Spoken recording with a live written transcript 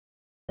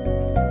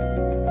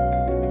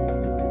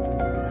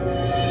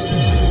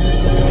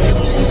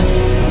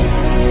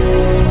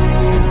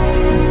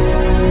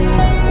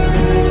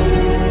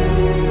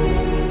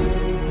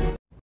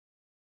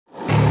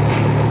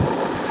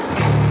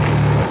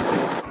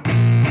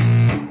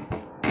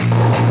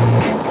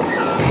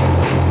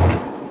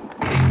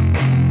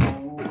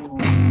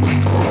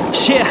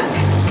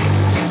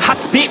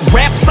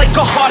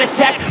like a heart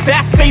attack.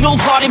 Fast, fatal,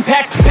 heart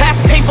impact.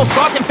 Past painful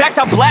scars, in fact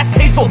I blast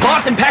tasteful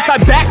bars and pass. I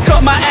back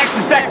up my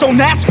actions, fact don't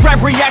ask,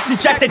 grab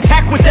reactions. Jacked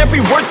attack with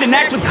every word, then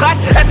act with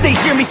class as they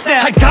hear me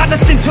snap. I got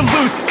nothing to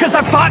lose, cause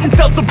I fought and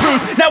felt the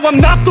bruise. Now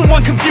I'm not the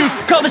one confused,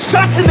 call the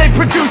shots and they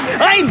produce.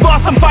 I ain't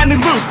lost, I'm finally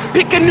loose.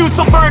 Pick a new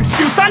silver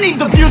excuse, I need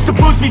the views to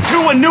boost me to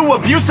a new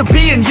abuse of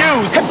being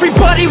used.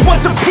 Everybody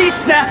wants a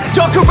piece now,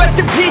 y'all can rest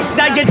in peace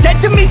now. You're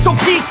dead to me, so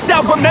peace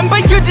out. Remember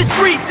you're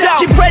discreet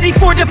now. Get ready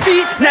for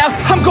defeat now,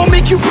 I'm gonna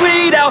make you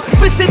bleed out.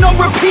 Listen on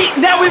repeat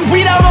now and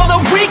weed out all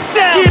the weak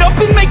now. Get up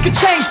and make a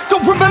change,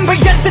 don't remember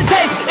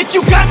yesterday. If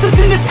you got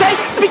something to say,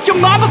 speak your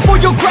mind before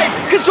your grave.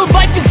 Cause your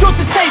life is yours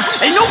to save,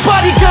 ain't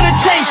nobody gonna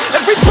change.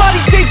 Everybody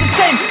stays the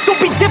same, so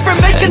be different,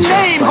 make a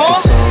name, like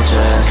a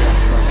soldier,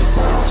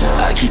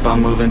 I keep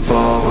on moving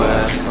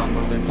forward,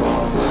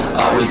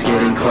 always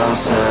getting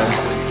closer.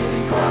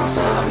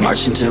 I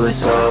march until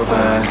it's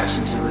over.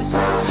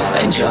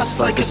 And just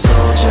like a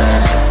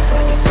soldier,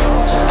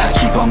 I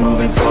keep on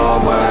moving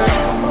forward,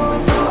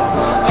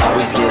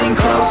 always getting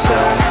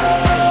closer.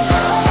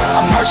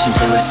 I march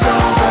until it's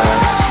over.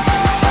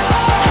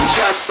 And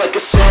just like a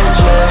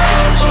soldier,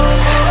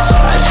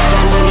 I keep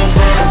on moving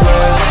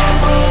forward,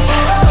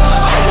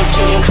 always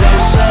getting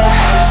closer.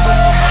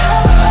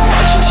 I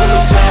march until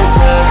it's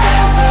over.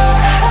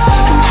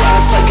 And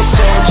just like a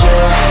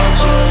soldier,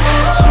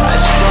 I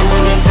keep on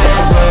moving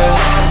forward,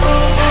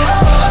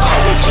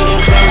 always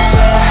getting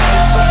closer.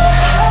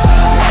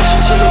 March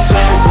until it's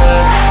over.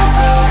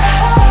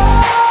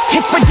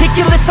 It's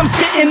ridiculous, I'm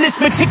spitting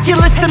this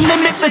meticulous and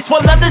limitless,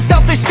 while others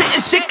out there spitting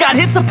shit got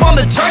hits up on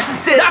the charts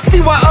and shit. I see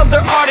why other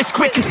artists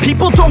quit, cause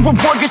people don't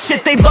reward good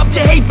shit. They love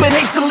to hate but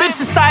hate to live.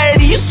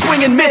 Society, you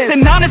swing and miss.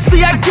 And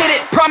honestly I get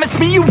it, promise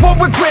me you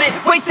won't regret it.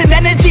 Wasting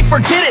energy,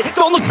 forget it,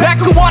 don't look back,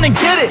 go on and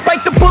get it.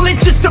 Bite the bullet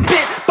just a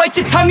bit, bite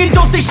your tongue and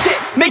don't say shit.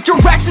 Make your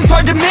actions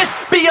hard to miss,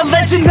 be a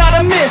legend not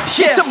a myth.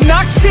 Yeah. It's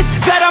obnoxious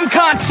that I'm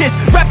conscious,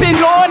 rapping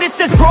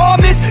honest as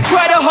promise.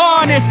 Try to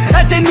harness,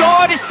 as an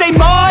artist stay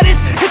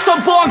modest. It's a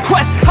long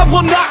quest, I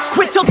will not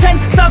quit till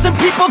 10,000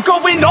 people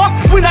going off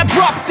when I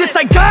drop this.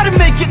 I gotta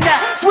make it now,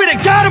 swear to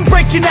God I'm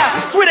breaking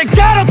out. Swear to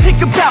God I'll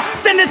take a bow,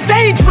 stand the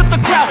stage with the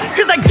crowd,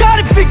 cause I got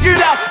it figured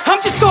out. I'm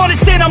just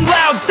honest and I'm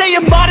loud,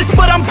 saying modest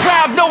but I'm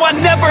proud. No, I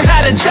never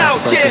had a doubt,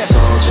 just like a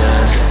soldier,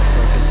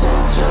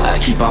 I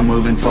keep on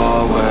moving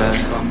forward,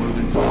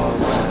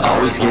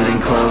 always getting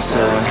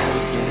closer.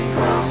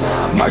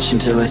 I march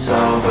until it's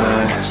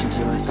over.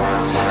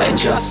 And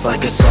just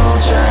like a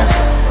soldier,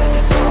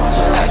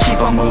 I keep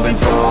on moving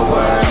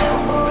forward,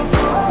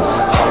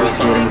 always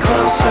getting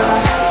closer.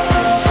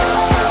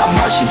 I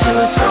march until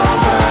it's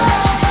over.